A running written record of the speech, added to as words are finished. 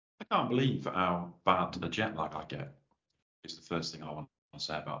can't believe how bad a jet lag I get. Is the first thing I want to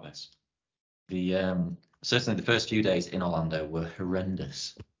say about this. Certainly the first few days in Orlando were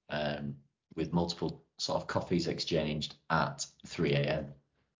horrendous, with multiple sort of coffees exchanged at 3 a.m.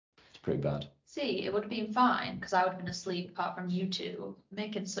 It's pretty bad. See, it would have been fine because I would have been asleep apart from you two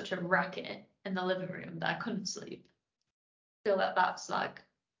making such a racket in the living room that I couldn't sleep. I feel like that's like,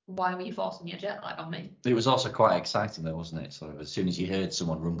 why were you forcing your jet lag on me? It was also quite exciting though, wasn't it? Sort of as soon as you heard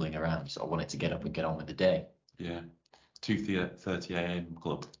someone rumbling around, you sort of wanted to get up and get on with the day. Yeah, 2:30 a.m.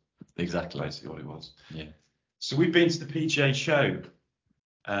 club. Exactly. Basically what it was. Yeah. So we've been to the PGA show,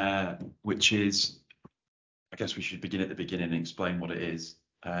 which is, I guess we should begin at the beginning and explain what it is.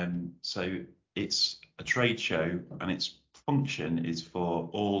 So it's a trade show, and its function is for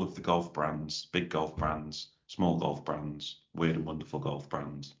all of the golf brands, big golf brands, small golf brands, weird and wonderful golf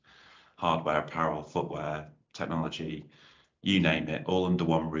brands, hardware, apparel, footwear, technology, you name it, all under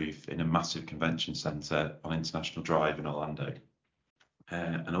one roof in a massive convention centre on International Drive in Orlando.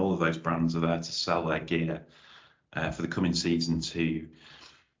 And all of those brands are there to sell their gear for the coming season to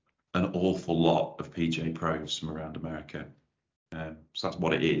an awful lot of PGA pros from around America. So that's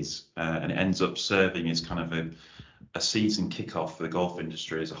what it is. And it ends up serving as kind of a season kickoff for the golf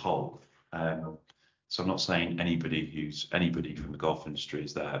industry as a whole. So I'm not saying anybody from the golf industry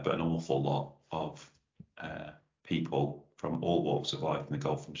is there, but an awful lot of people from all walks of life in the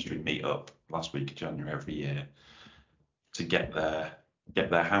golf industry meet up last week of January every year to get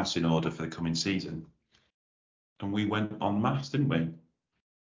their house in order for the coming season. And we went en masse, didn't we?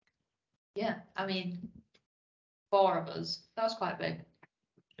 Yeah, I mean, 4 of us. That was quite big.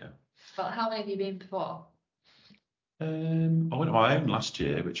 Yeah. But how many have you been before? I went on my own last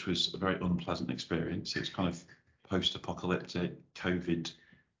year, which was a very unpleasant experience. It was kind of post-apocalyptic,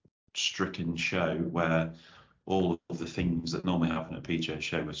 COVID-stricken show where all of the things that normally happen at a PGA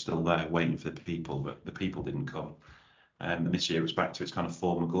show were still there waiting for the people, but the people didn't come. And this year it was back to its kind of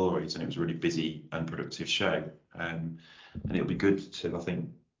former glories, and it was a really busy and productive show. And it'll be good to, I think,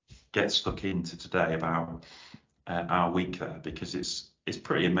 get stuck into today about our week there, because it's a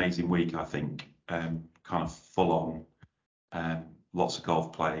pretty amazing week, I think. Kind of full on, lots of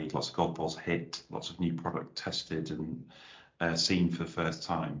golf played, lots of golf balls hit, lots of new product tested and seen for the first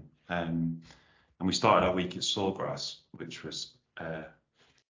time. And we started our week at Sawgrass, which was a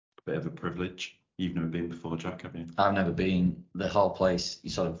bit of a privilege. You've never been before, Jack, have you? I've never been. The whole place,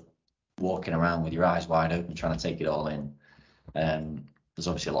 you're sort of walking around with your eyes wide open, trying to take it all in. There's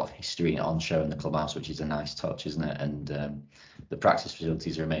obviously a lot of history on show in the clubhouse, which is a nice touch, isn't it? And the practice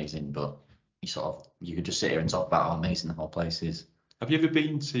facilities are amazing, but you could just sit here and talk about how amazing the whole place is. Have you ever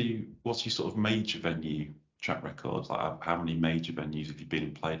been to, what's your sort of major venue track record? Like how many major venues have you been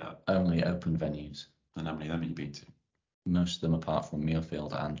and played at? Only open venues. And how many of them have you been to? Most of them apart from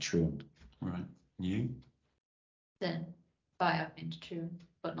Muirfield and Troon. Right. You? Then, I have been to Troon,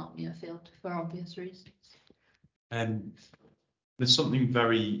 but not Muirfield for obvious reasons. There's something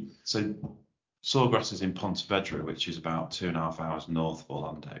so Sawgrass is in Ponte Vedra, which is about 2.5 hours north of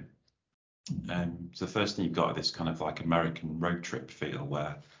Orlando. So the first thing you've got is this kind of like American road trip feel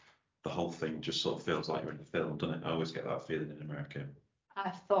where the whole thing just sort of feels like you're in a film, doesn't it? I always get that feeling in America. I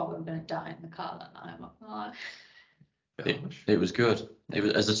thought we were going to die in the car that night. I'm not gonna lie. It was good. It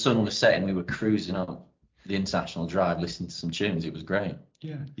was, as the sun was setting, we were cruising up the International Drive, listening to some tunes. It was great.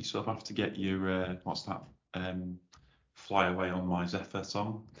 Yeah, you sort of have to get your what's that? Fly Away on My Zephyr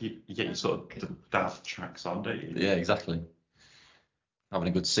song. You get your sort of daft tracks on, don't you? Yeah, exactly. Having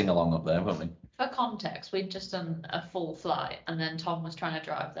a good sing along up there, weren't we? For context, we'd just done a full flight, and then Tom was trying to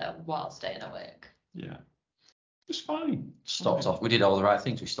drive there while staying awake. Yeah. It's fine. Stopped off. We did all the right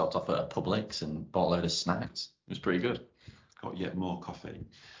things. We stopped off at a Publix and bought a load of snacks. It was pretty good. Got yet more coffee.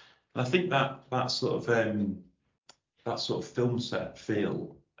 And I think that sort of film set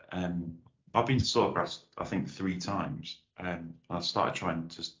feel. I've been to Sawgrass, I think, 3 times. And I started trying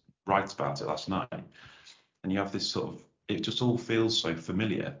to write about it last night. And you have this sort of, it just all feels so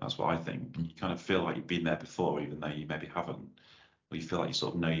familiar. That's what I think. You kind of feel like you've been there before, even though you maybe haven't. Or you feel like you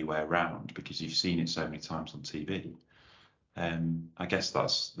sort of know your way around because you've seen it so many times on TV. I guess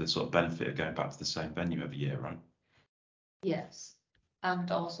that's the sort of benefit of going back to the same venue every year, right? Yes. And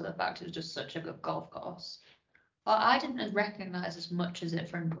also the fact it was just such a good golf course. Well, I didn't recognise as much as it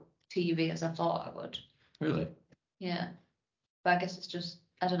from TV as I thought I would. Really? Yeah. But I guess it's just,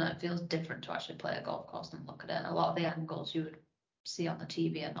 I don't know, it feels different to actually play a golf course and look at it. And a lot of the angles you would see on the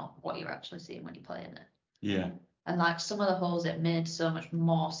TV are not what you're actually seeing when you're playing it. Yeah. And like some of the holes, it made so much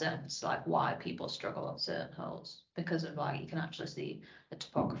more sense, like why people struggle on certain holes, because of like you can actually see the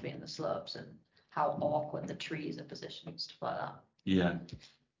topography and the slopes and how awkward the trees are positioned, stuff like that. Yeah.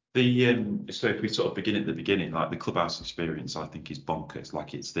 So if we sort of begin at the beginning, like the clubhouse experience, I think is bonkers.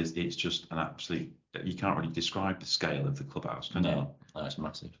 Like it's just an absolute. You can't really describe the scale of the clubhouse, can you? No, it's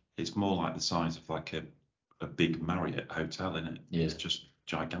massive. It's more like the size of like a big Marriott hotel, isn't it? Yeah. It's just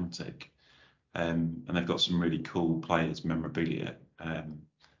gigantic. And they've got some really cool players memorabilia.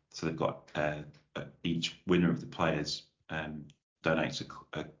 So they've got each winner of the players donates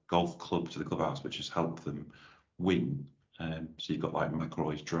a golf club to the clubhouse, which has helped them win. So you've got like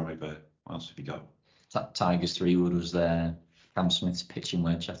McIlroy's driver. What else have you got? Tiger's 3-wood was there. Cam Smith's pitching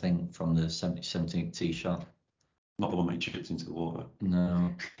wedge, I think, from the 17th tee shot. Not the one that chipped into the water.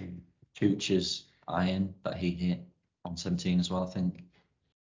 No. Cooch's iron that he hit on 17 as well, I think.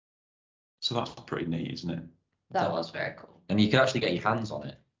 So that's pretty neat, isn't it? That was very cool. And you could actually get your hands on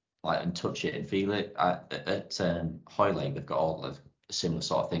it, like, and touch it and feel it. At Hoylake, they've got all of a similar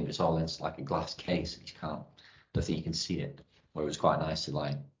sort of thing, but it's all in like a glass case. And don't think you can see it. Where it was quite nice to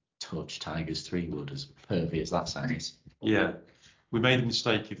like touch Tiger's 3-wood, as pervy as that sounds. Yeah. We made the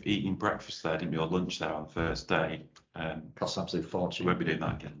mistake of eating breakfast there, didn't we, or lunch there on the first day. Cost an absolute fortune. We won't be doing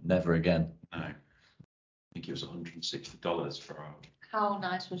that again. Never again. No. I think it was $160 for our. How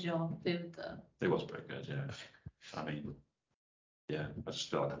nice was your food though? It was pretty good, yeah. I mean, yeah, I just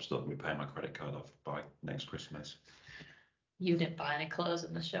feel like I'm still going to be paying my credit card off by next Christmas. You didn't buy any clothes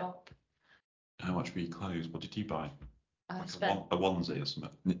in the shop. How much were your clothes? What did you buy? I Like spent a onesie or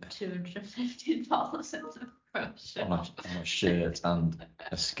something? $250 in the brochure. On a shirt and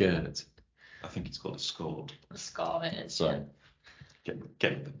a skirt. I think it's called a scored. The score it is. So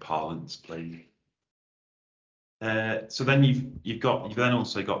Get the parlance, please. So then you've then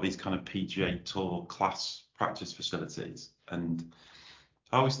also got these kind of PGA Tour class practice facilities, and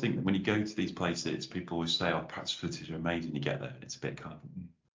I always think that when you go to these places, people always say, "Oh, the practice facilities are amazing." You get there, and it's a bit kind of,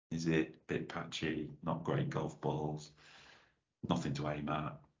 is it a bit patchy? Not great golf balls, nothing to aim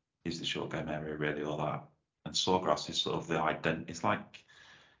at. Is the short game area really all that? And Sawgrass is sort of the It's like,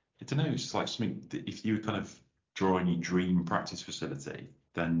 I don't know. It's like something that if you were kind of drawing your dream practice facility,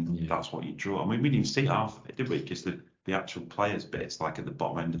 then that's what you draw. I mean, we didn't see half of it, did we? Because the actual players bit's like at the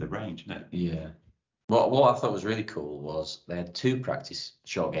bottom end of the range, isn't it? yeah. What I thought was really cool was they had 2 practice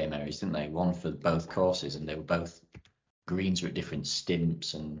short game areas, didn't they? One for both courses, and they were both greens were at different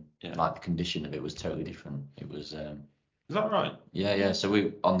stimps, and like the condition of it was totally different. It was. Is that right? Yeah. So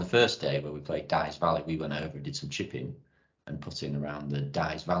we on the first day where we played Dyes Valley, we went over and did some chipping and putting around the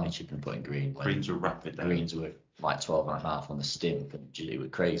Dyes Valley chipping and putting green. Greens were rapid. Greens were like 12.5 on the stimp, and it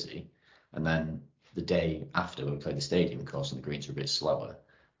was crazy. And then the day after, we played the stadium course, and the greens were a bit slower.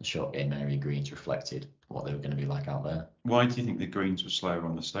 The short game area greens reflected what they were going to be like out there. Why do you think the greens were slower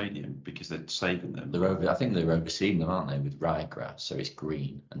on the stadium? Because they're saving them. I think they're overseeing them, aren't they, with ryegrass, so it's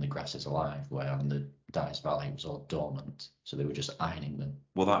green and the grass is alive. Where on the Dyes Valley it was all dormant, so they were just ironing them.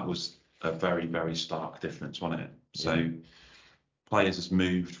 Well, that was a very, very stark difference, wasn't it? So players has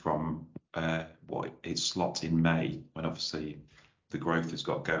moved from what it's slots in May, when obviously the growth has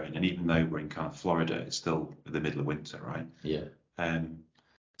got going, and even though we're in kind of Florida, it's still the middle of winter, right? Yeah.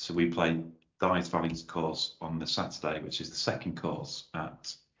 So we played Dyes Valley's course on the Saturday, which is the second course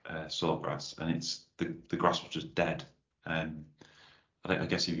at Sawgrass, and it's the grass was just dead. I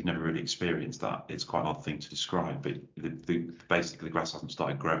guess if you've never really experienced that, it's quite an odd thing to describe, but basically the grass hasn't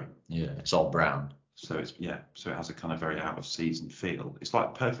started growing. Yeah, it's all brown. So so it has a kind of very out of season feel. It's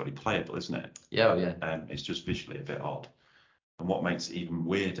like perfectly playable, isn't it? Yeah, yeah. It's just visually a bit odd. And what makes it even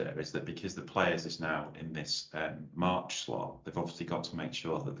weirder is that because the players is now in this March slot, they've obviously got to make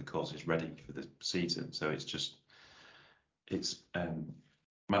sure that the course is ready for the season. So it's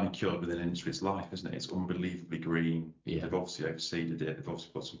manicured within an inch of its life, isn't it? It's unbelievably green. Yeah. They've obviously overseeded it. They've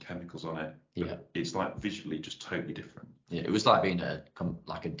obviously put some chemicals on it. Yeah. It's like visually just totally different. Yeah, it was like being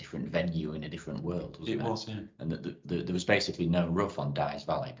like a different venue in a different world, wasn't it? It was, yeah. And there was basically no rough on Dyes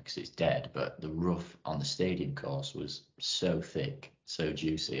Valley because it's dead, but the rough on the stadium course was so thick, so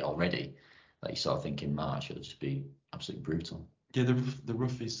juicy already that you sort of think in March it'll just be absolutely brutal. Yeah, the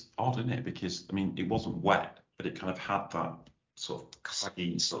rough is odd, isn't it? Because I mean, it wasn't wet, but it kind of had that sort of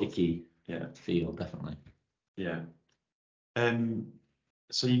claggy, sticky feel, definitely. Yeah.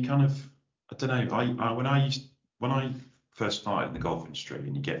 So you kind of, I don't know. When I first started in the golf industry,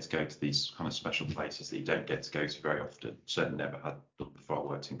 and you get to go to these kind of special places that you don't get to go to very often. Certainly never had done before I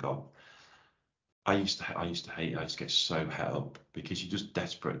worked in golf. I used to hate. I used to get so het up because you're just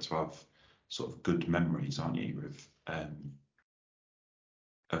desperate to have sort of good memories, aren't you,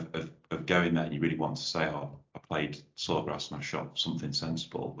 of going there, and you really want to say, "Oh, I played Sawgrass and I shot something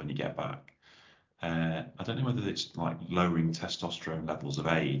sensible." When you get back, I don't know whether it's like lowering testosterone levels of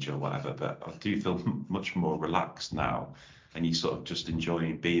age or whatever, but I do feel much more relaxed now and you sort of just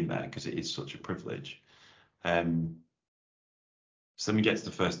enjoying being there because it is such a privilege. So then we get to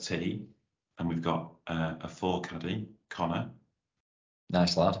the first tee, and we've got a 4 caddy, Connor.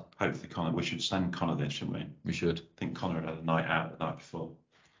 Nice lad. Hopefully, Connor. We should send Connor this, shouldn't we? We should. I think Connor had a night out the night before.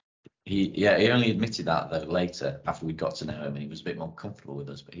 He only admitted that though later after we got to know him, and he was a bit more comfortable with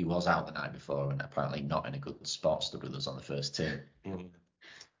us. But he was out the night before and apparently not in a good spot. Stood with us on the first tee.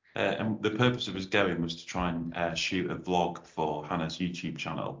 And the purpose of us going was to try and shoot a vlog for Hannah's YouTube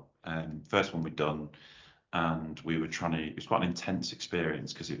channel. First one we'd done, and we were trying to. It was quite an intense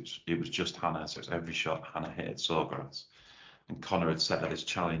experience because it was just Hannah, so it was every shot Hannah hit at Sawgrass. And Connor had set this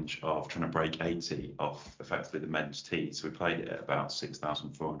challenge of trying to break 80 off effectively the men's tee. So we played it at about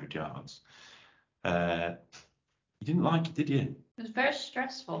 6,400 yards. You didn't like it, did you? It was very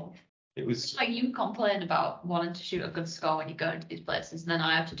stressful. It was It's like you complain about wanting to shoot a good score when you go into these places, and then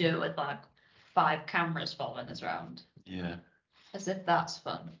I have to do it with like 5 cameras following us around. Yeah. As if that's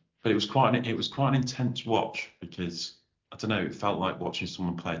fun. But it was quite an intense watch because I don't know, it felt like watching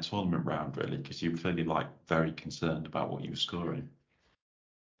someone play a tournament round really because you were clearly like very concerned about what you were scoring.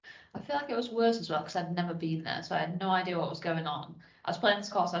 I feel like it was worse as well because I'd never been there, so I had no idea what was going on. I was playing this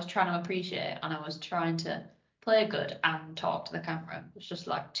course I was trying to appreciate, and I was trying to play good and talk to the camera. It was just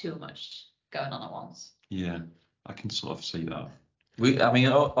like too much going on at once. Yeah, I can sort of see that. I mean,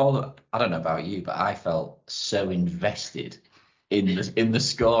 I don't know about you, but I felt so invested in the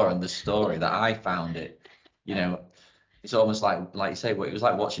score and the story that I found it, you know, it's almost like you say, it was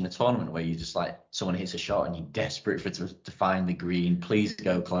like watching a tournament where you just like someone hits a shot and you're desperate for it to find the green. Please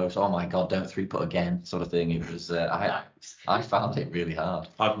go close. Oh my God, don't 3-putt again, sort of thing. It was I found it really hard.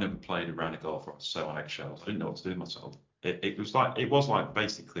 I've never played a round of golf where I was so on eggshells. I didn't know what to do with myself. It was like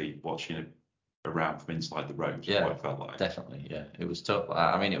basically watching a round from inside the ropes. Yeah, what it felt like. Definitely. Yeah, it was tough.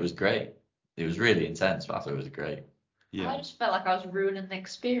 I mean, it was great. It was really intense, but I thought it was great. Yeah. I just felt like I was ruining the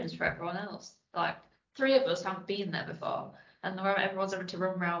experience for everyone else. Like 3 of us haven't been there before, and everyone's having to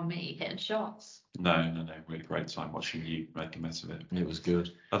run around me hitting shots. No. We had a great time watching you make a mess of it. It was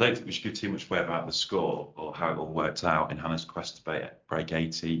good. I don't think we should give too much away about the score or how it all worked out in Hannah's quest to break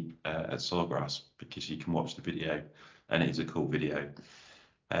 80 at Sawgrass because you can watch the video and it is a cool video.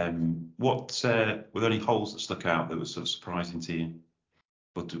 Were there any holes that stuck out that were sort of surprising to you?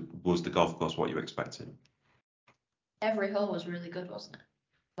 But was the golf course what you expected? Every hole was really good, wasn't it?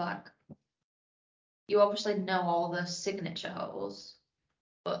 Like, you obviously know all the signature holes,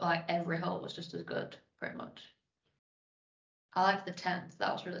 but like every hole was just as good, pretty much. I liked the 10th.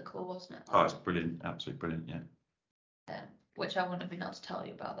 That was really cool, wasn't it? Oh, it's brilliant, absolutely brilliant, yeah. Which I wouldn't have been able to tell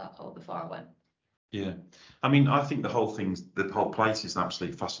you about that hole before I went. Yeah, I mean, I think the whole place is an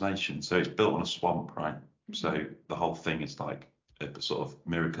absolute fascination. So it's built on a swamp, right? So the whole thing is like a sort of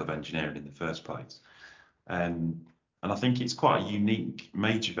miracle of engineering in the first place. And I think it's quite a unique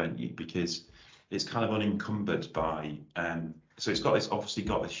major venue because it's kind of unencumbered by. So it's obviously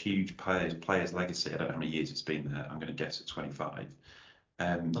got this huge players legacy. I don't know how many years it's been there. I'm going to guess at 25.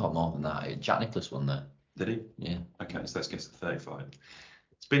 More than that. Jack Nicklaus won there. Did he? Yeah. Okay, so let's guess at 35.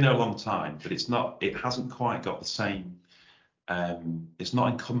 It's been there a long time, but it hasn't quite got the same. It's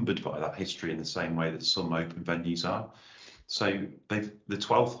not encumbered by that history in the same way that some open venues are. So the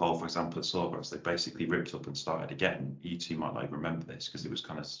 12th hole, for example, at Sawgrass, they basically ripped up and started again. You two might not even remember this because it was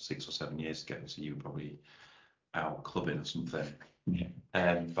kind of 6 or 7 years ago, so you were probably out clubbing or something. Yeah.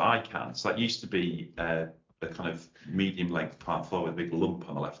 But I can. So that used to be a kind of medium length par 4 with a big lump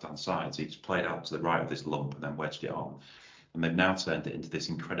on the left hand side. So you just played out to the right of this lump and then wedged it on. And they've now turned it into this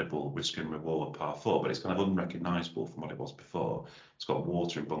incredible risk and reward par 4, but it's kind of unrecognisable from what it was before. It's got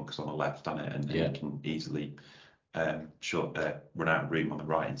water and bunkers on the left on it, and you can easily run out of room on the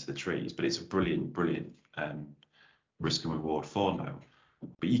right into the trees. But it's a brilliant risk and reward 4 now.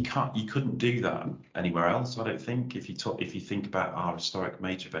 But you couldn't do that anywhere else, I don't think. If you think about our historic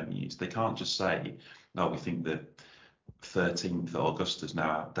major venues, they can't just say, no, we think the 13th Augusta's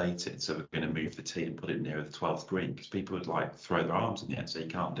now outdated, so we're going to move the tee and put it nearer the 12th green, because people would like throw their arms in the air, so you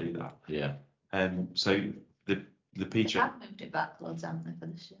can't do that. Yeah. So the PGA. They have moved it back loads, haven't they, for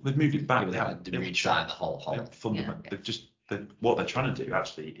this year? They've moved it back. They haven't redesigned the whole hole. What they're trying to do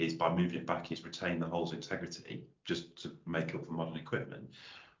actually is by moving it back is retain the hole's integrity just to make up for modern equipment.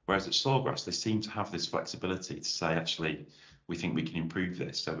 Whereas at Sawgrass, they seem to have this flexibility to say, actually, we think we can improve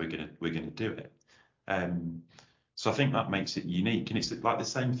this, so we're gonna do it. So I think that makes it unique, and it's like the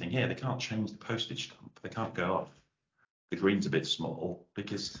same thing here. They can't change the postage stamp. They can't go off. The green's a bit small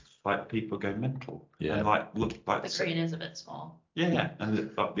because like people go mental. Yeah. And look like the green is a bit small. Yeah,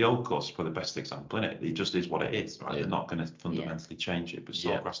 and the old course is probably the best example, isn't it? It just is what it is, right? Yeah. They're not going to fundamentally change it, but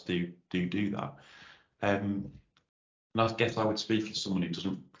Sawgrass do that. And I guess I would speak as someone who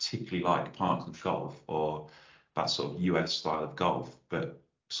doesn't particularly like park golf or that sort of US style of golf, but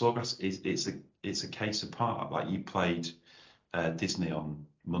Sawgrass it's a case apart. Like you played Disney on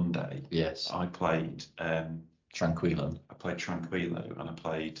Monday. Yes. I played Tranquilo. I played Tranquilo and I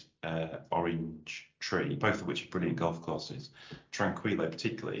played Orange Tree, both of which are brilliant golf courses. Tranquilo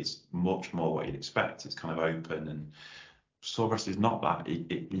particularly is much more what you'd expect. It's kind of open, and Sawgrass is not that.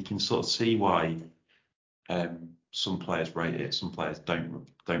 You can sort of see why some players rate it, some players don't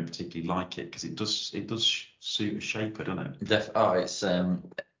particularly like it, because it does suit a shaper, doesn't it?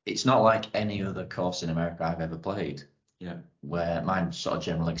 It's not like any other course in America I've ever played. Yeah. Where my sort of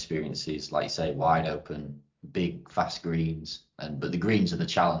general experience is, like you say, wide open, big, fast greens, but the greens are the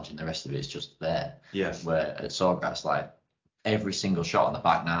challenge, and the rest of it is just there. Yeah. Where at Sawgrass, like every single shot on the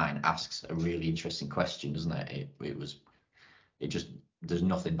back nine asks a really interesting question, doesn't it? There's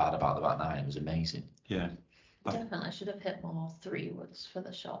nothing bad about the back nine. It was amazing. Yeah. Definitely should have hit more 3-woods for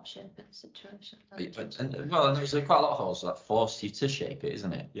the short shaping situation. And there's quite a lot of holes that force you to shape it,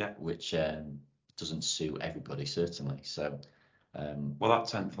 isn't it? Yeah. Which doesn't suit everybody, certainly. So. Well, that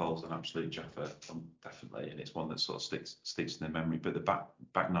 10th hole's an absolute jaffer, definitely, and it's one that sort of sticks in the memory. But the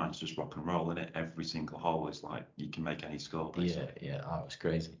back nine's just rock and roll, innit? Every single hole is like you can make any score. Basically. Yeah. Oh, it was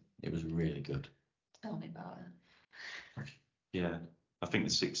crazy. It was really good. Tell me about it. Yeah. I think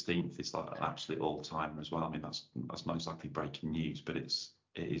the 16th is like an absolute all-timer as well. I mean, that's not exactly breaking news, but it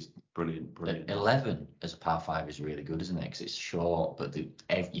is brilliant. 11 as a par 5 is really good, isn't it? Because it's short, but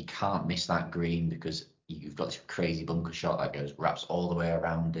you can't miss that green because you've got this crazy bunker shot that wraps all the way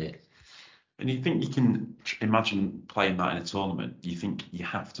around it. And you think you can imagine playing that in a tournament? You think you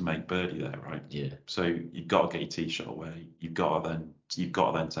have to make birdie there, right? Yeah. So you've got to get your tee shot away. You've got to then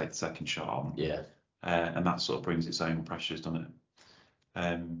take the second shot on. Yeah. And that sort of brings its own pressures, doesn't it?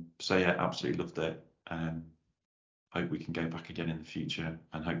 So yeah, absolutely loved it. Hope we can go back again in the future,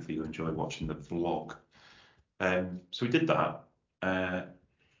 and hopefully you'll enjoy watching the vlog. So we did that,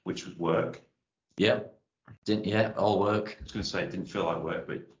 which was work. Yep. All work. I was going to say it didn't feel like work,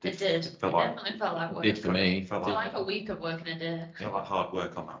 but it did. It definitely felt like work. Did for me. Felt like a week of work in a day. Felt like hard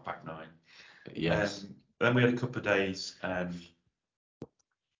work on that back nine. Yes. Then we had a couple of days,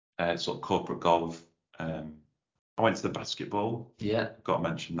 sort of corporate golf. I went to the basketball. Yeah. Got to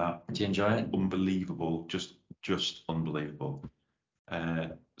mention that. Did you enjoy it? Unbelievable, just unbelievable.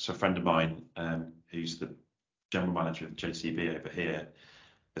 So a friend of mine, who's the general manager of JCB over here,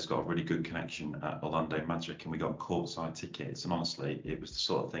 has got a really good connection at Orlando Magic, and we got courtside tickets. And honestly, it was the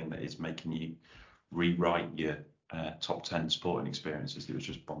sort of thing that is making you rewrite your top 10 sporting experiences. It was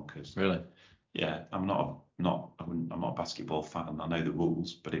just bonkers. Really? Yeah, I'm not a basketball fan. I know the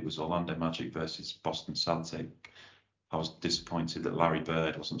rules, but it was Orlando Magic versus Boston Celtic. I was disappointed that Larry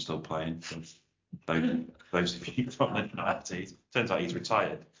Bird wasn't still playing. So those of you from the 90s, turns out he's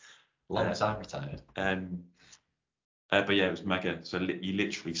retired. Long time retired. But yeah, it was mega. So you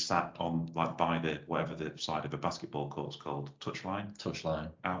literally sat on by whatever the side of a basketball court's called, touchline,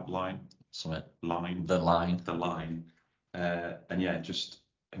 outline, summit, line, the line, and yeah, just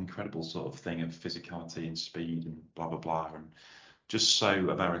incredible sort of thing of physicality and speed and blah blah blah, and just so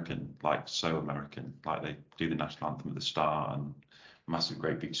American. Like they do the national anthem at the start, and massive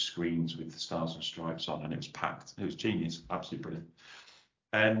great big screens with the stars and stripes on, and it was packed. It was genius, absolutely brilliant.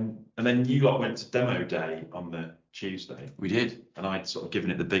 And then you lot went to demo day on the Tuesday. We did. And I'd sort of given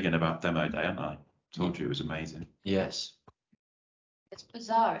it the big one about demo day, hadn't I? Told you it was amazing. Yes. It's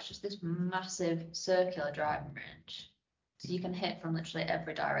bizarre. It's just this massive circular driving range. So you can hit from literally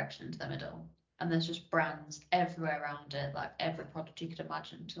every direction into the middle. And there's just brands everywhere around it, like every product you could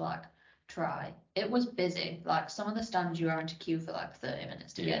imagine to try. It was busy. Like some of the stands you were having to queue for 30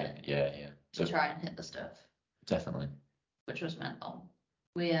 minutes to get in. Yeah. To try and hit the stuff. Definitely. Which was mental.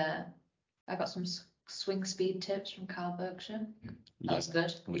 I got some swing speed tips from Carl Berkshire. That was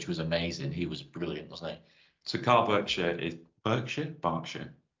good. Which was amazing. He was brilliant, wasn't he? So Carl Berkshire is Berkshire? Berkshire.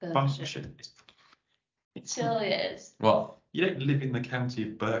 It surely is. What? You don't live in the county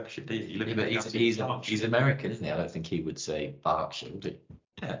of Berkshire, do you? You live in the county of Berkshire. He's American, isn't he? I don't think he would say Berkshire, would he?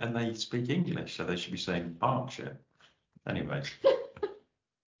 Yeah, and they speak English, so they should be saying Berkshire. Anyway.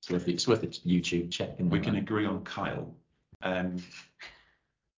 It's worth a YouTube check. We can agree on Kyle.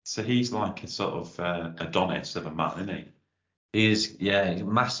 So he's like a sort of Adonis of a man, isn't he? He is, yeah, he's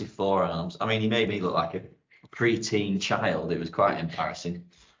massive forearms. I mean, he made me look like a pre-teen child. It was quite embarrassing.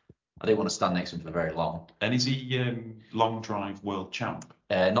 I didn't want to stand next to him for very long. And is he long drive world champ?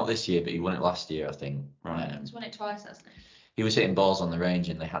 Not this year, but he won it last year, I think. Right. He's won it twice, hasn't He was hitting balls on the range,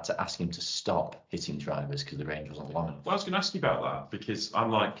 and they had to ask him to stop hitting drivers because the range wasn't long enough. Well, I was going to ask you about that because I'm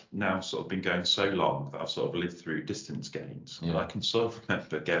like now sort of been going so long that I've sort of lived through distance games. And I can sort of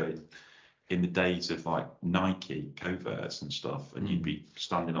remember going in the days of like Nike coverts and stuff, and you'd be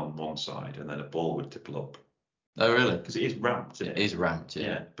standing on one side and then a ball would tipple up. Oh, really? Because it is ramped. It is ramped, yeah.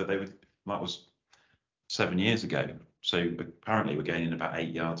 Yeah, but that was 7 years ago. So apparently we're gaining about 8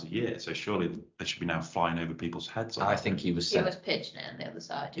 yards a year. So surely they should be now flying over people's heads. I think he was pitching it on the other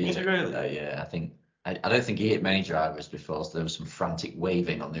side. Was it really? Yeah, I don't think he hit many drivers before, so there was some frantic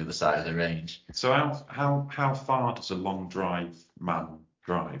waving on the other side of the range. So how far does a long drive man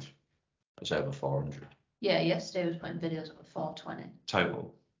drive? It was over 400. Yeah, yesterday was putting videos up at 420.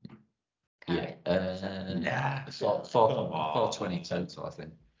 Total? Carry. Yeah, 420 total, I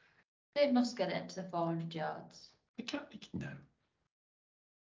think. They must get it into the 400 yards. No.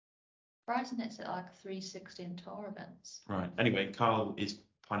 Bryson hits it like 360 in tour events. Right. Anyway, Carl is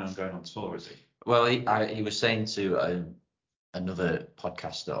planning on going on tour, is he? Well, he was saying to another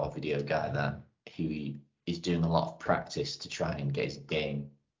podcaster or video guy that he is doing a lot of practice to try and get his game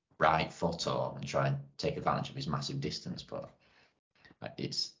right for tour and try and take advantage of his massive distance. But I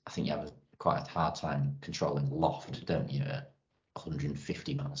think you have quite a hard time controlling loft, don't you, at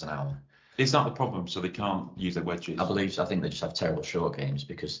 150 miles an hour. Is that the problem? So they can't use their wedges? I think they just have terrible short games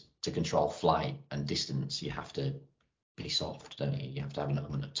because to control flight and distance, you have to be soft, don't you? You have to have an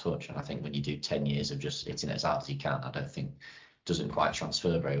element of touch. And I think when you do 10 years of just hitting it as hard as you can, I don't think doesn't quite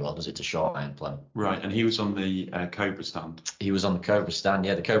transfer very well, does it, to short iron play? Right, and he was on the Cobra stand. He was on the Cobra stand,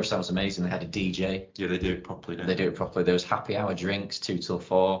 yeah. The Cobra stand was amazing. They had a DJ. Yeah, they do it properly, don't they? They do it properly. There was happy hour drinks, 2 till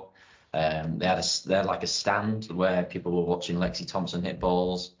 4. They had like a stand where people were watching Lexi Thompson hit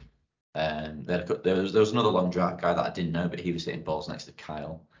balls. There was another long drive guy that I didn't know, but he was hitting balls next to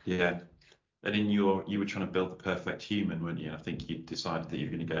Kyle. Yeah. And you were trying to build the perfect human, weren't you? I think you decided that you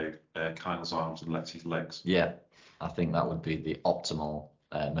were going to go Kyle's arms and Lexi's legs. Yeah, I think that would be the optimal,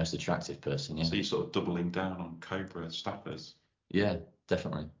 most attractive person. Yeah. So you're sort of doubling down on Cobra staffers. Yeah,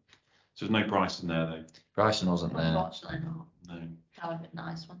 definitely. So there's no Bryson there though. Bryson wasn't there. Unfortunately not. No. That would have been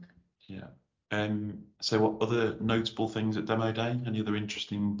nice, wouldn't it? Yeah. So what other notable things at Demo Day? Any other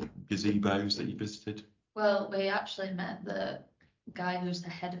interesting gazebos that you visited? Well, we actually met the guy who's the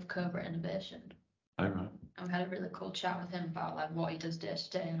head of Cobra Innovation. Oh, right. And we had a really cool chat with him about like what he does day to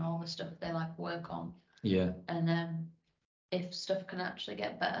day and all the stuff they like work on. Yeah. And if stuff can actually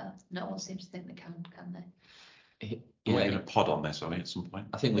get better, no one seems to think they can they? We're going to pod on this, are we, at some point?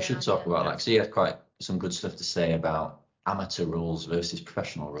 I think we should talk about that because he had quite some good stuff to say about amateur rules versus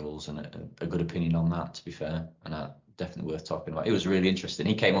professional rules and a good opinion on that, to be fair, and definitely worth talking about. It was really interesting.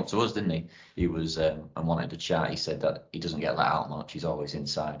 He came up to us, didn't he? He was and wanted to chat. He said that he doesn't get let out much. He's always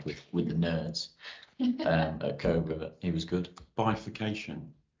inside with the nerds at Cobra, but he was good.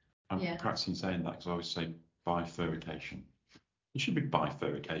 Bifurcation. I'm practicing saying that because I always say bifurcation. It should be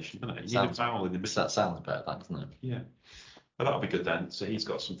bifurcation, doesn't it? You need a vowel in the middle. That sounds better, doesn't it? Yeah. Well, that'll be good then. So he's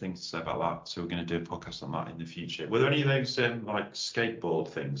got some things to say about that. So we're going to do a podcast on that in the future. Were there any of those like skateboard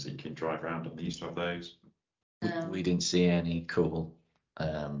things that you can drive around on? They used to have those. We didn't see any cool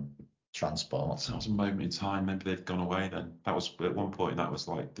transport. So that was a moment in time. Maybe they've gone away then. That was at one point. That was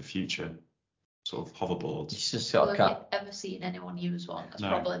like the future sort of hoverboards. It's just have you ever seen anyone use one? That's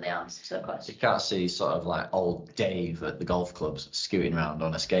probably the answer to the question. You can't see sort of like old Dave at the golf clubs scooting around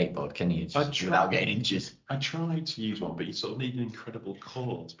on a skateboard, can you? Without getting injured. I tried to use one, but you sort of need an incredible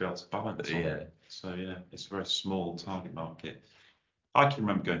core to be able to balance on. Yeah. So yeah, it's a very small target market. I can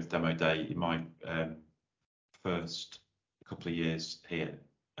remember going to Demo Day in my first couple of years here,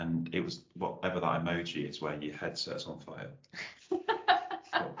 and it was whatever that emoji is where your headset's on fire.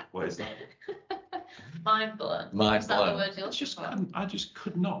 What is that? Mind blown. Mind Is that the blown. word you're looking for? I just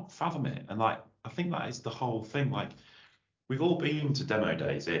could not fathom it. And like, I think that is the whole thing. Like, we've all been to demo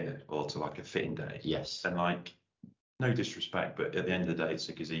days here or to like a fitting day. Yes. And like, no disrespect, but at the end of the day, it's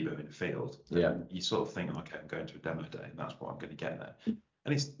a gazebo in a field. Yeah. You sort of think, okay, I'm going to a demo day and that's what I'm going to get there.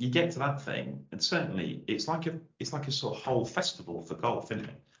 And you get to that thing, and certainly it's like a sort of whole festival for golf, isn't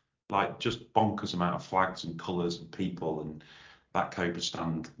it? Like just bonkers amount of flags and colours and people and that Cobra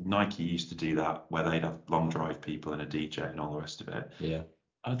stand. Nike used to do that where they'd have long drive people and a DJ and all the rest of it. Yeah.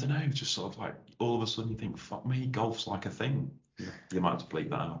 I don't know, just sort of like all of a sudden you think, fuck me, golf's like a thing. You might have to bleep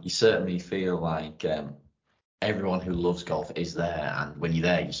that out. You certainly feel like everyone who loves golf is there, and when you're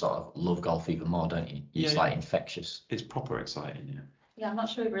there, you sort of love golf even more, don't you? It's like infectious. It's proper exciting, yeah. Yeah, I'm not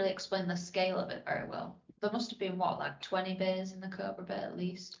sure we really explained the scale of it very well. There must have been like 20 bays in the Cobra Bay at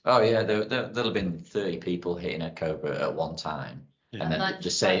least. Oh yeah, there'll have been 30 people hitting a Cobra at one time. Yeah. And then like,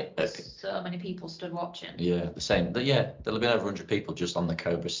 just say, so many people stood watching. yeah, the same. Yeah, there'll have been over 100 people just on the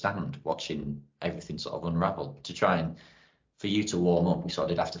Cobra stand watching everything sort of unravel to try and, for you to warm up, we sort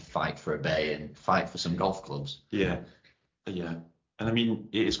of did have to fight for a bay and fight for some golf clubs. Yeah. Yeah. And I mean,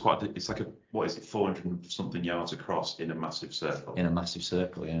 it's like what is it, 400 and something yards across in a massive circle. In a massive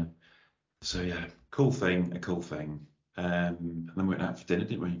circle, yeah. So yeah, a cool thing. And then we went out for dinner,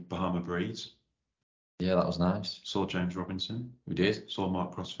 didn't we? Bahama Breeze. Yeah, that was nice. Saw James Robinson. We did. Saw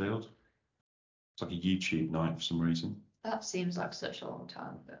Mark Crossfield. It's like a YouTube night for some reason. That seems like such a long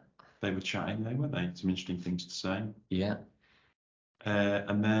time ago. They were chatting, weren't they? Some interesting things to say. Yeah.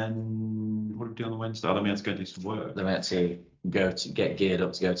 And then what did we do on the Wednesday? Oh, then we had to go do some work. Then we had to go to get geared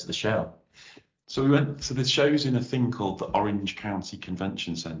up to go to the show. So we went. So the show's in a thing called the Orange County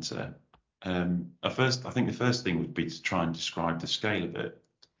Convention Centre. At first, I think the first thing would be to try and describe the scale of it.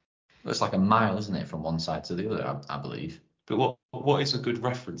 It's like a mile, isn't it, from one side to the other, I believe. But what is a good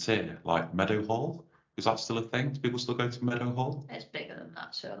reference here? Like Meadow Hall? Is that still a thing? Do people still go to Meadow Hall? It's bigger than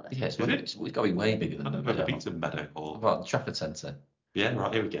that, surely. Yeah, it's got to be way bigger than I've the never been to Meadow Hall. Well, the Trafford Centre. Yeah,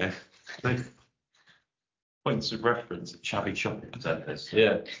 right, here we go. Points of reference at shabby shopping centres.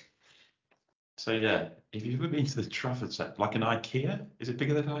 Yeah. So yeah, if you've ever been to the Trafford Centre, like an IKEA, is it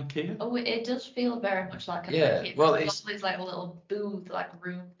bigger than IKEA? Oh, it does feel very much like an Yeah, IKEA. well, It's always like a little booth, like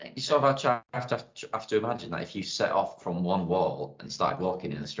room thing. You sort of have to imagine that if you set off from one wall and started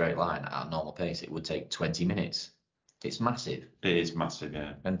walking in a straight line at a normal pace, it would take 20 minutes. It's massive. It is massive,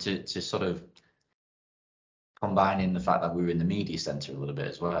 yeah. And to sort of combining the fact that we were in the media centre a little bit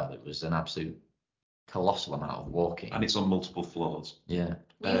as well, it was an absolute colossal amount of walking. And it's on multiple floors. Yeah.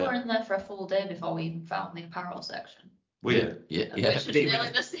 We were in there for a full day before we even found the apparel section. Yeah. Which is nearly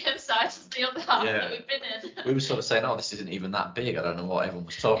the same size as the other half that we've been in. We were sort of saying, oh, this isn't even that big. I don't know what everyone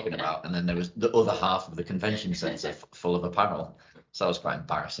was talking about. And then there was the other half of the convention centre full of apparel. So that was quite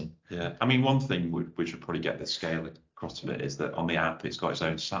embarrassing. Yeah. I mean, one thing which would probably get the scale across of it is that on the app, it's got its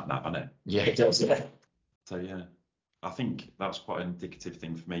own sat nav, hasn't it? Yeah, it does, yeah. So yeah, I think that was quite an indicative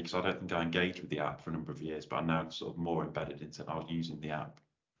thing for me because I don't think I engaged with the app for a number of years, but I'm now sort of more embedded into I was using the app.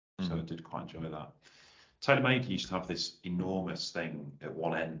 So I did quite enjoy that. TaylorMade used to have this enormous thing at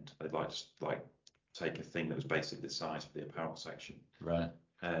one end. They'd just take a thing that was basically the size of the apparel section. Right.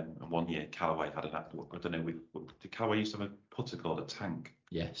 And one year Callaway had I don't know, did Callaway used to have a putter called a tank?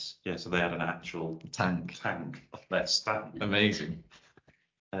 Yes. Yeah, so they had an actual Tank. of their stand. Amazing.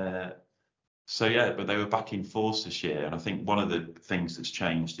 So yeah, but they were back in force this year, and I think one of the things that's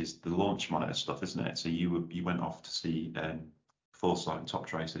changed is the launch monitor stuff, isn't it? So you went off to see Foresight and Top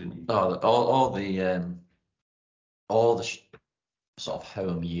Tracer, didn't you? Oh, all the sort of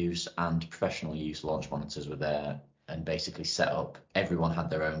home use and professional use launch monitors were there and basically set up. Everyone had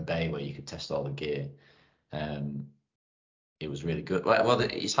their own bay where you could test all the gear. It was really good. Well,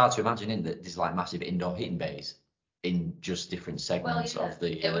 it's hard to imagine in that there's like massive indoor heating bays in just different segments of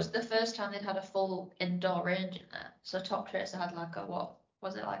the. It was the first time they'd had a full indoor range in there. So Top Tracer had like a what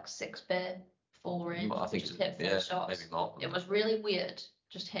was it, like 6-bay full range? I think just hit full shots. maybe more. It was really weird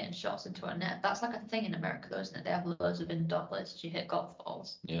just hitting shots into a net. That's like a thing in America though, isn't it? They have loads of indoor places you hit golf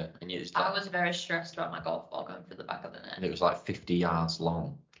balls. Yeah, and I was very stressed about my golf ball going through the back of the net. And it was like 50 yards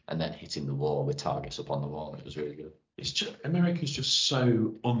long and then hitting the wall with targets up on the wall. It was really good. It's just America's just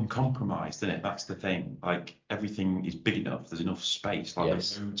so uncompromised, isn't it? That's the thing. Like everything is big enough. There's enough space. Like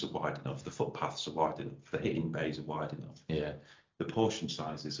Yes. the roads are wide enough. The footpaths are wide enough. The hitting bays are wide enough. Yeah. The portion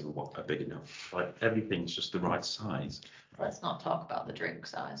sizes are big enough. Like everything's just the right size. Let's not talk about the drink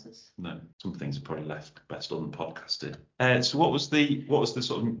sizes. No, some things are probably left best unpodcasted. So what was the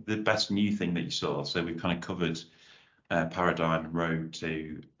sort of the best new thing that you saw? So we've kind of covered Paradigm and Road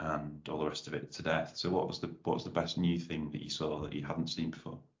 2 and all the rest of it to death. So what was the best new thing that you saw that you hadn't seen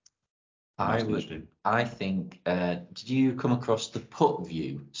before? I think, did you come across the Put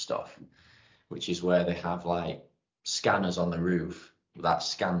View stuff, which is where they have like scanners on the roof that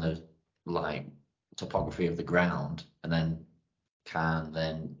scan the like topography of the ground and then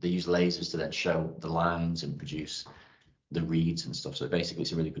they use lasers to then show the lines and produce the reads and stuff. So basically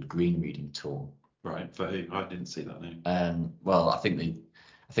it's a really good green reading tool. Right, for who? I didn't see that name. Well, I think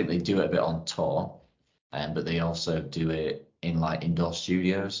they do it a bit on tour, but they also do it in like indoor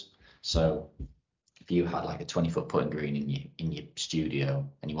studios. So if you had like a 20-foot putting green in your studio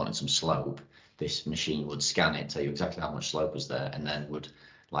and you wanted some slope, this machine would scan it, tell you exactly how much slope was there, and then would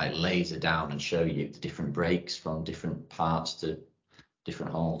like laser down and show you the different breaks from different parts to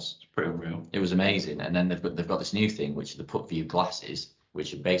different holes. It's pretty unreal. It was amazing. And then they've got this new thing, which are the Put View glasses,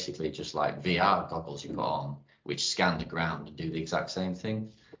 which are basically just like VR goggles you put on, which scan the ground and do the exact same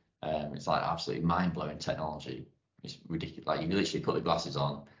thing. It's like absolutely mind-blowing technology. It's ridiculous. Like you literally put the glasses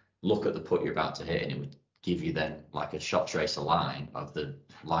on, look at the putt you're about to hit, and it would give you then like a shot tracer line of the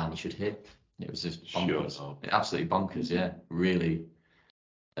line you should hit. It was just bonkers. Sure. Absolutely bonkers, yeah. Really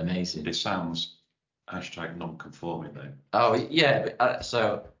amazing. It sounds #non-conforming though. Oh yeah,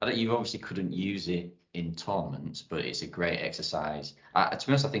 but, you obviously couldn't use it in tournaments, but it's a great exercise. To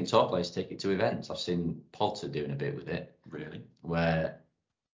be honest, I think tour players take it to events. I've seen Poulter doing a bit with it, Really? where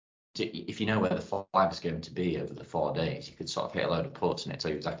if you know where the flag is going to be over the 4 days, you could sort of hit a load of putts and it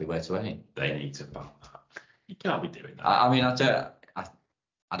tell you exactly where to aim. They need to ban that. You can't be doing that. I mean,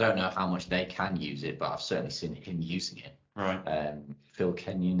 I don't know how much they can use it, but I've certainly seen him using it. Right. Phil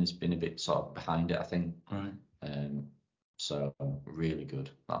Kenyon has been a bit sort of behind it, I think. Right. So really good.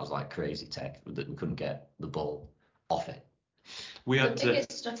 That was like crazy tech that we couldn't get the ball off it. We The had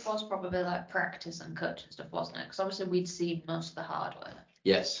biggest stuff was probably like practice and coaching stuff, wasn't it? Because obviously we'd seen most of the hardware.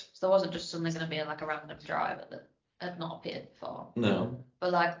 Yes. So there wasn't just suddenly going to be like a random driver that had not appeared before. No.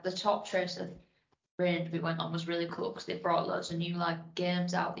 But like the top tracer range we went on was really cool because they brought loads of new like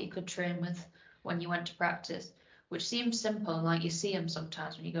games out that you could train with when you went to practice, which seems simple and like you see them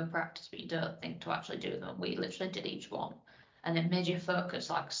sometimes when you go practice, but you don't think to actually do them. We literally did each one, and it made you focus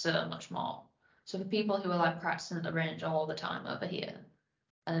like so much more. So for people who are like practicing at the range all the time over here,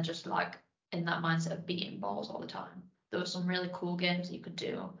 and are just like in that mindset of beating balls all the time, there were some really cool games that you could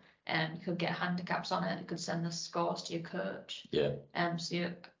do, and you could get handicaps on it. You could send the scores to your coach. Yeah. So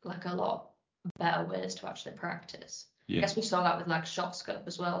you like a lot better ways to actually practice. Yeah. I guess we saw that with like ShotScope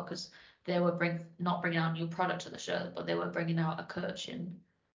as well, because they were not bringing out a new product to the show, but they were bringing out a coaching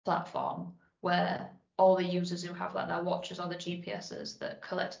platform where all the users who have like their watches or the GPSs that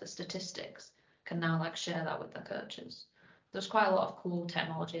collect the statistics can now like share that with their coaches. There's quite a lot of cool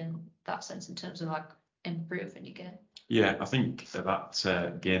technology in that sense in terms of like improving your game. Yeah, I think that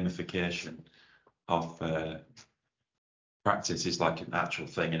gamification of practice is like an actual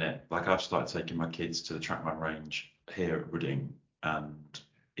thing in it. Like I've started taking my kids to the Trackman range here at Reading, and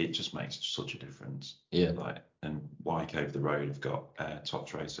it just makes such a difference. Yeah. Like, and Wyke over the road have got Top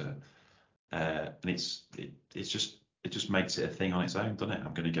Tracer, and it just makes it a thing on its own, doesn't it?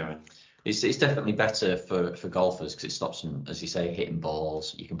 I'm going to go and It's definitely better for golfers because it stops them, as you say, hitting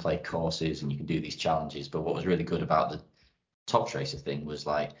balls. You can play courses and you can do these challenges. But what was really good about the Top Tracer thing was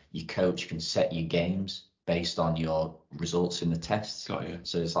like your coach can set you games based on your results in the tests. Got you.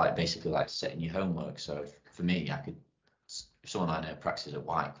 So it's like basically like setting your homework. So for me, if someone I know practices at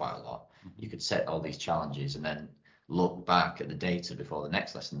White quite a lot, you could set all these challenges and then look back at the data before the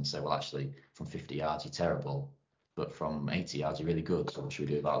next lesson and say, well, actually, from 50 yards, you're terrible, but from 80 yards, you're really good. So what should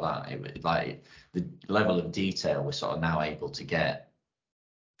we do about that? The level of detail we're sort of now able to get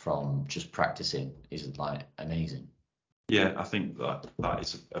from just practicing is like amazing. Yeah, I think that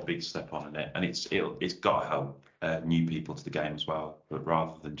is a big step on in it, and it's got to help new people to the game as well, but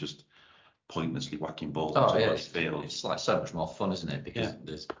rather than just pointlessly whacking balls into the field. It's like so much more fun, isn't it? Because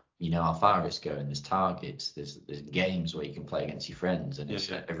there's how far it's going, there's targets, there's games where you can play against your friends, and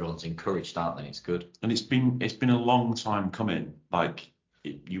everyone's encouraged, aren't they? It's good. And it's been a long time coming. Like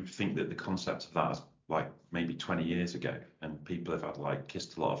you'd think that the concept of that was like maybe 20 years ago, and people have had like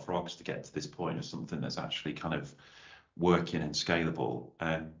kissed a lot of frogs to get to this point of something that's actually kind of working and scalable.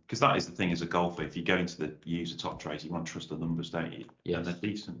 Because that is the thing as a golfer, if you go into the user Top Tracer, you want to trust the numbers, don't you? Yes. And they're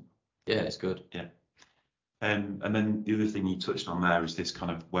decent. Yeah, it's good. Yeah. And then the other thing you touched on there is this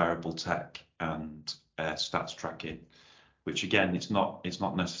kind of wearable tech and stats tracking, which again, it's not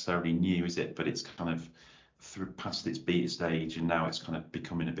necessarily new, is it? But it's kind of past its beta stage, and now it's kind of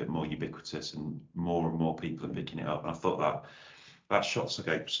becoming a bit more ubiquitous, and more people are picking it up. And I thought that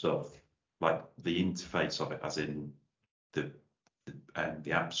ShotScope stuff, like the interface of it, as in the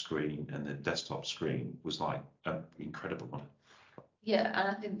app screen and the desktop screen, was like an incredible one. Yeah,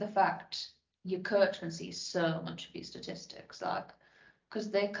 and I think the fact your coach can see so much of your statistics, like, because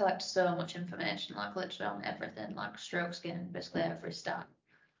they collect so much information, like literally on everything, like strokes gained, basically every stat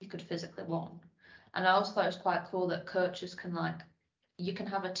you could physically want. And I also thought it was quite cool that coaches can you can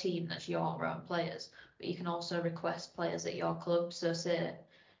have a team that's your own players, but you can also request players at your club. So say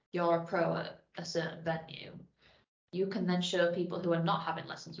you're a pro at a certain venue, you can then show people who are not having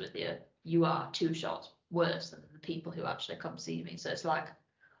lessons with you, you are 2 shots worse than the people who actually come see me. So it's like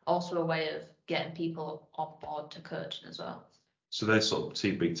also a way of getting people on board to coaching as well. So there's sort of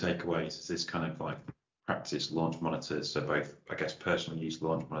 2 big takeaways. Is this kind of like practice launch monitors, so both, I guess, personal use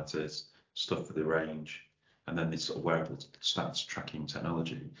launch monitors, stuff for the range, and then this sort of wearable stats tracking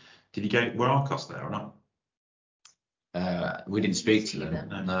technology. Did you were Arcos there or not? We didn't speak to them.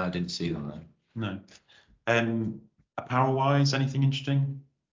 No. No, I didn't see them though. No. Apparel wise, anything interesting?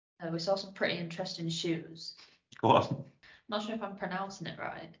 We saw some pretty interesting shoes. Go on. Not sure if I'm pronouncing it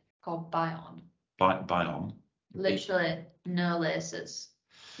right. Called Bion. Bion. Literally no laces.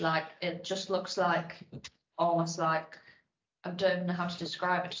 Like it just looks like almost like I don't even know how to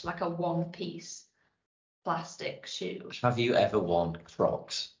describe it. Just like a one-piece plastic shoe. Have you ever worn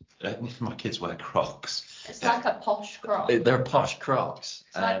Crocs? My kids wear Crocs. It's like a posh Croc. They're posh Crocs.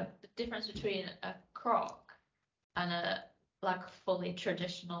 It's like the difference between a Croc and a like fully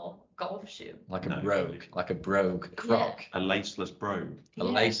traditional golf shoe. Like a No. brogue Croc. A laceless brogue. A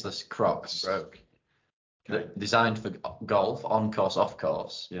Yeah. laceless Croc brogue. Okay. Designed for golf, on course, off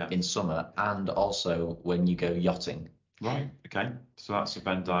course, Yeah. in summer, and also when you go yachting. Right. Okay. So that's a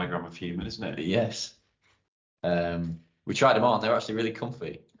Venn diagram of human, isn't it? Yes. We tried them on. They were actually really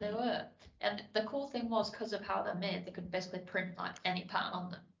comfy. They were. And the cool thing was because of how they're made, they could basically print like any pattern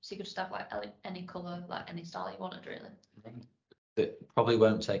on them. So you could just have like any colour, like any style you wanted, really. That probably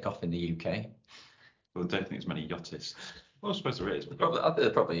won't take off in the UK. Well, I don't think there's many yachtists. Well, I suppose there is. I think there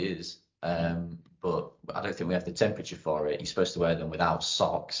probably is. But I don't think we have the temperature for it. You're supposed to wear them without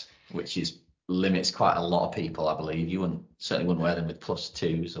socks, which limits quite a lot of people, I believe. You certainly wouldn't wear them with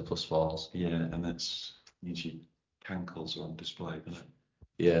 +2s or +4s. Yeah, and that's usually cankles are on display, isn't it?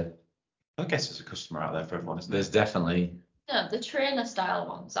 Yeah. I guess there's a customer out there for everyone, isn't There's there? definitely. No, the trainer style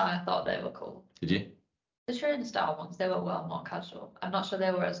ones, I thought they were cool. Did you? The trainer style ones, they were well more casual. I'm not sure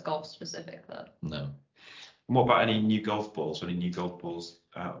they were as golf specific though. No. And what about any new golf balls? Any new golf balls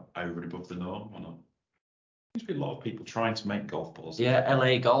over and above the norm or not? Seems to be a lot of people trying to make golf balls. Yeah,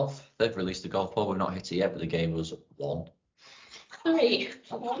 LA Golf. They've released a golf ball. We've not hit it yet, but they gave us one. 3.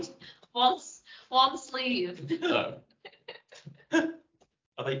 One sleeve.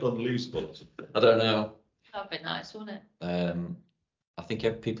 Are they unloosable? I don't know. That'd be nice, wouldn't it? I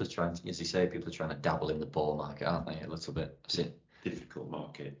think people are trying to, as you say, people are trying to dabble in the ball market, aren't they? A little bit. It's Difficult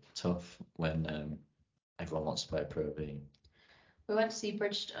market. tough when everyone wants to play a Pro V. We went to see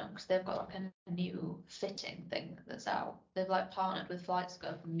Bridgestone because they've got like a new fitting thing that's out. They've like partnered with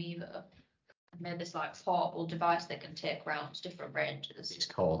FlightScope and Mevo and made this like portable device they can take around to different ranges. It's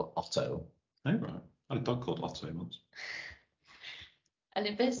called Otto. Oh, right. I had a dog called Otto once. And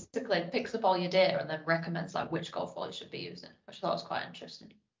it basically picks up all your data and then recommends like which golf ball you should be using, which I thought was quite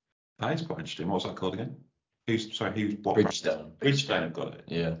interesting. That is quite interesting. What's that called again? What Bridgestone. Bridgestone have got it.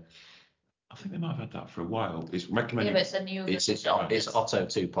 Yeah. I think they might have had that for a while. It's Yeah, recommended. but it's a new It's version. Otto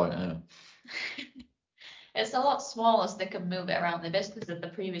 2.0. It's a lot smaller so they can move it around. They basically said the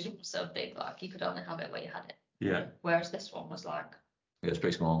previous one was so big, like you could only have it where you had it. Yeah. Whereas this one was like, It was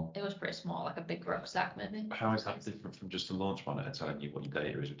pretty small. it was pretty small, like a big rucksack maybe. How is that different from just a launch monitor telling you what your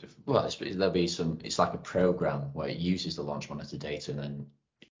data is with different? Well, there'll be it's like a program where it uses the launch monitor data and then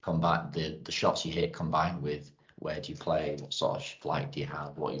combine the shots you hit combined with where do you play, what sort of flight do you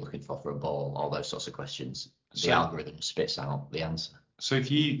have, what are you looking for a ball, all those sorts of questions. The algorithm spits out the answer. So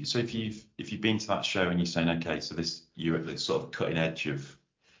if you've been to that show and you're saying, okay, so you're at the sort of cutting edge of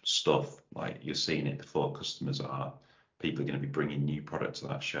stuff, like you're seeing it before customers are, people are going to be bringing new product to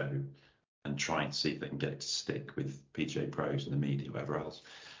that show and trying to see if they can get it to stick with PGA pros and the media, whatever else.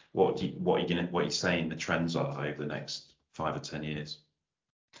 What are you saying the trends are over the next 5 or 10 years?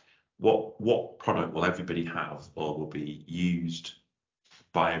 What product will everybody have or will be used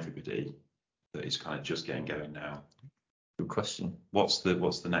by everybody that is kind of just getting going now? Good question. What's the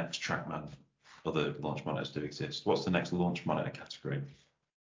next TrackMan? Other launch monitors do exist. What's the next launch monitor category?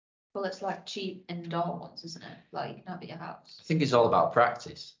 Well, it's like cheap indoor ones, isn't it? Like you can have at your house. I think it's all about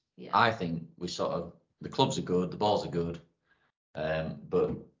practice. Yeah. I think the clubs are good, the balls are good,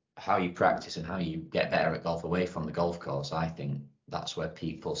 but how you practice and how you get better at golf away from the golf course, I think that's where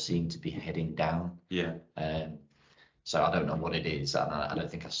people seem to be heading down. Yeah. So I don't know what it is, and I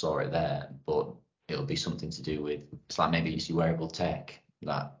don't think I saw it there, but it'll be something to do with, it's like maybe it's your wearable tech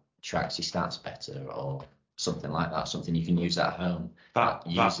that tracks your stats better or something like that, something you can use at home. That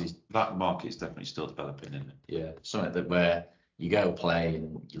market's definitely still developing, isn't it? Yeah, something that where you go play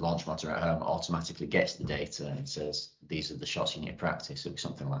and your launch monitor at home automatically gets the data and says these are the shots you need to practice. It'll be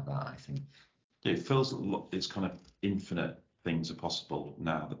something like that, I think. It feels it's kind of infinite things are possible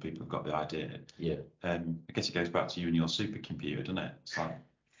now that people have got the idea. Yeah. I guess it goes back to you and your supercomputer, doesn't it? It's like,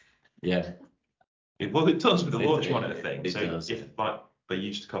 yeah. It does with the launch monitor thing. It does, if like they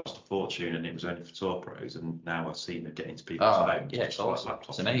used to cost a fortune and it was only for tour pros, and now I've seen it get into people's homes. Yeah, it's awesome.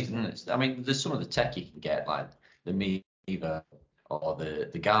 It's amazing, isn't it? I mean, there's some of the tech you can get, like the Mevo or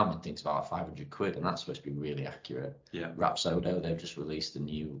the Garmin thing's about 500 quid, and that's supposed to be really accurate. Yeah. Rapsodo, they've just released a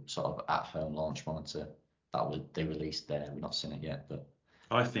new sort of at-home launch monitor. They released there. We've not seen it yet, but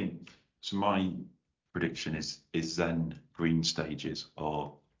I think so. My prediction is Zen green stages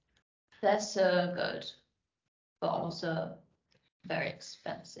or They're so good. but also very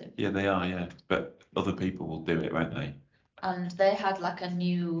expensive. Yeah, they are, yeah. But other people will do it, won't they? And they had like a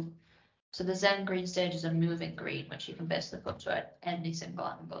new, so the Zen green stage is a moving green, which you can basically put to any single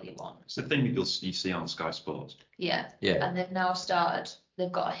angle you want. It's the thing that you see on Sky Sports. Yeah. Yeah. And they've now started,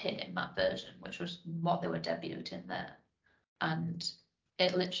 they've got a hitting mat version, which was what they were debuting there. And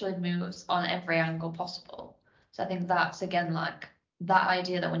it literally moves on every angle possible. So I think that's again like that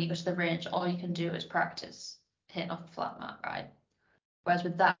idea that when you go to the range, all you can do is practice hitting off a flat mat, right? Whereas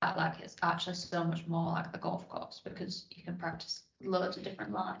with that, like it's actually so much more like the golf course because you can practice loads of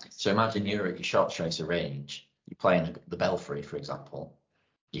different lines. So imagine you're at your short tracer range, you're playing the Belfry, for example.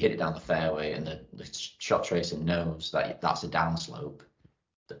 You hit it down the fairway, and the shot tracer knows that that's a downslope,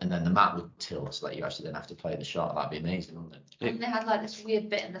 and then the mat would tilt so that you actually then have to play the shot. That'd be amazing, wouldn't it? And they had like this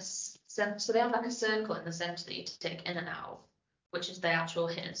weird bit in the center, so they had like a circle in the center that you take in and out, which is the actual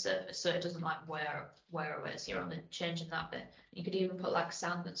hitting surface, so it doesn't like wear away. So you're only changing that bit. You could even put like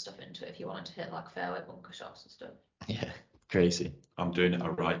sand and stuff into it if you wanted to hit like fairway bunker shots and stuff. Yeah, crazy. I'm doing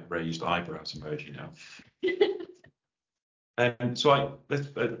a right raised eyebrows emoji now. So I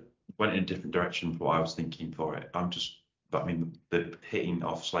went in a different direction from what I was thinking for it. I mean, the hitting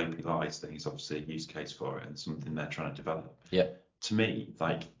off slopey lies thing is obviously a use case for it and something they're trying to develop. Yeah. To me,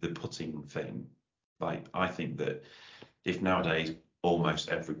 like the putting thing, like I think that if nowadays almost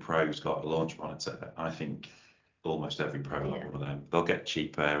every pro's got a launch monitor, I think almost every pro will have one of them. They'll get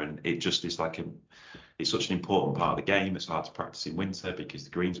cheaper, and it just is like it's such an important part of the game. It's hard to practice in winter because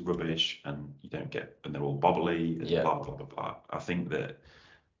the greens are rubbish and you don't get, and they're all bobbly and Yeah. blah blah blah blah. I think that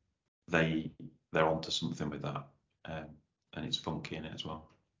they're onto something with that, and it's funky in it as well.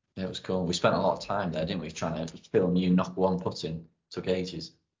 Yeah, it was cool. We spent a lot of time there, didn't we, trying to film you knock one putting. Took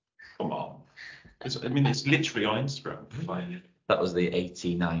ages. Come on, I mean it's literally on Instagram. Like, That was the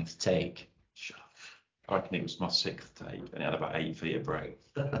 89th take. shut up. I reckon it was my 6th take, and it had about 8 feet of break.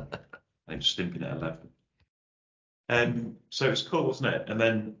 And it was stimping at 11. So it was cool, wasn't it? And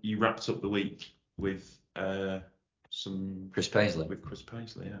then you wrapped up the week with some Chris Paisley. with Chris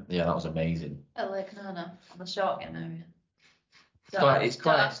Paisley, yeah. Yeah, that was amazing. At Lake Nona on the short game area. It's Don't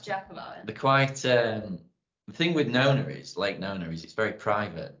quite. ask Jack about it. The thing with Nona is Lake Nona is it's very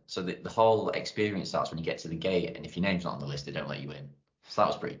private. So the whole experience starts when you get to the gate, and if your name's not on the list, they don't let you in. So that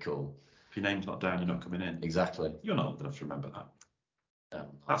was pretty cool. If your name's not down, you're not coming in. Exactly. You're not old enough to remember that.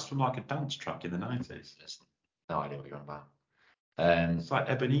 That's from like a dance track in the 90s. No idea what you're on about. It's like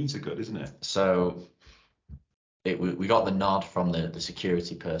Ebenezer good, isn't it? So we got the nod from the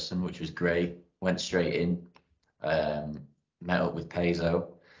security person, which was great. Went straight in, met up with Paizo,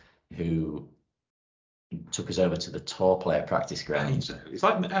 who took us over to the tour player practice ground. It's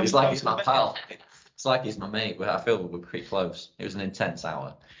like He's my pal. It's like he's my mate, but I feel we're pretty close. It was an intense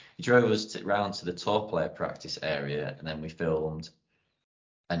hour. He drove us round to the tour player practice area, and then we filmed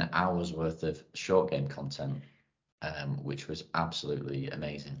an hour's worth of short game content, which was absolutely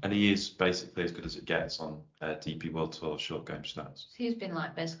amazing. And he is basically as good as it gets on DP World Tour short game stats. He's been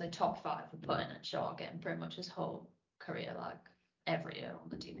like basically top 5 for putting in short game pretty much his whole career, like every year on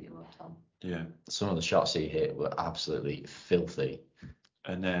the DP World Tour. Yeah. Some of the shots he hit were absolutely filthy.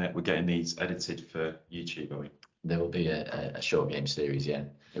 And we're getting these edited for YouTube, are we? There will be a short game series, yeah.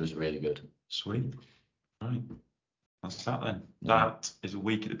 It was really good. Sweet. Right. That's that then. Yeah. That is a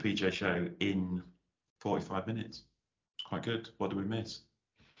week at the PGA show in 45 minutes. It's quite good. What do we miss?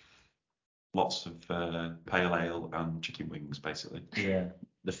 Lots of pale ale and chicken wings, basically. Yeah.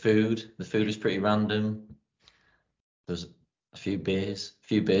 The food was pretty random. There was a few beers. A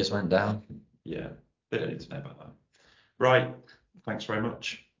few beers went down. Yeah, they don't need to know about that. Right. Thanks very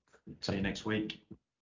much. See you next week.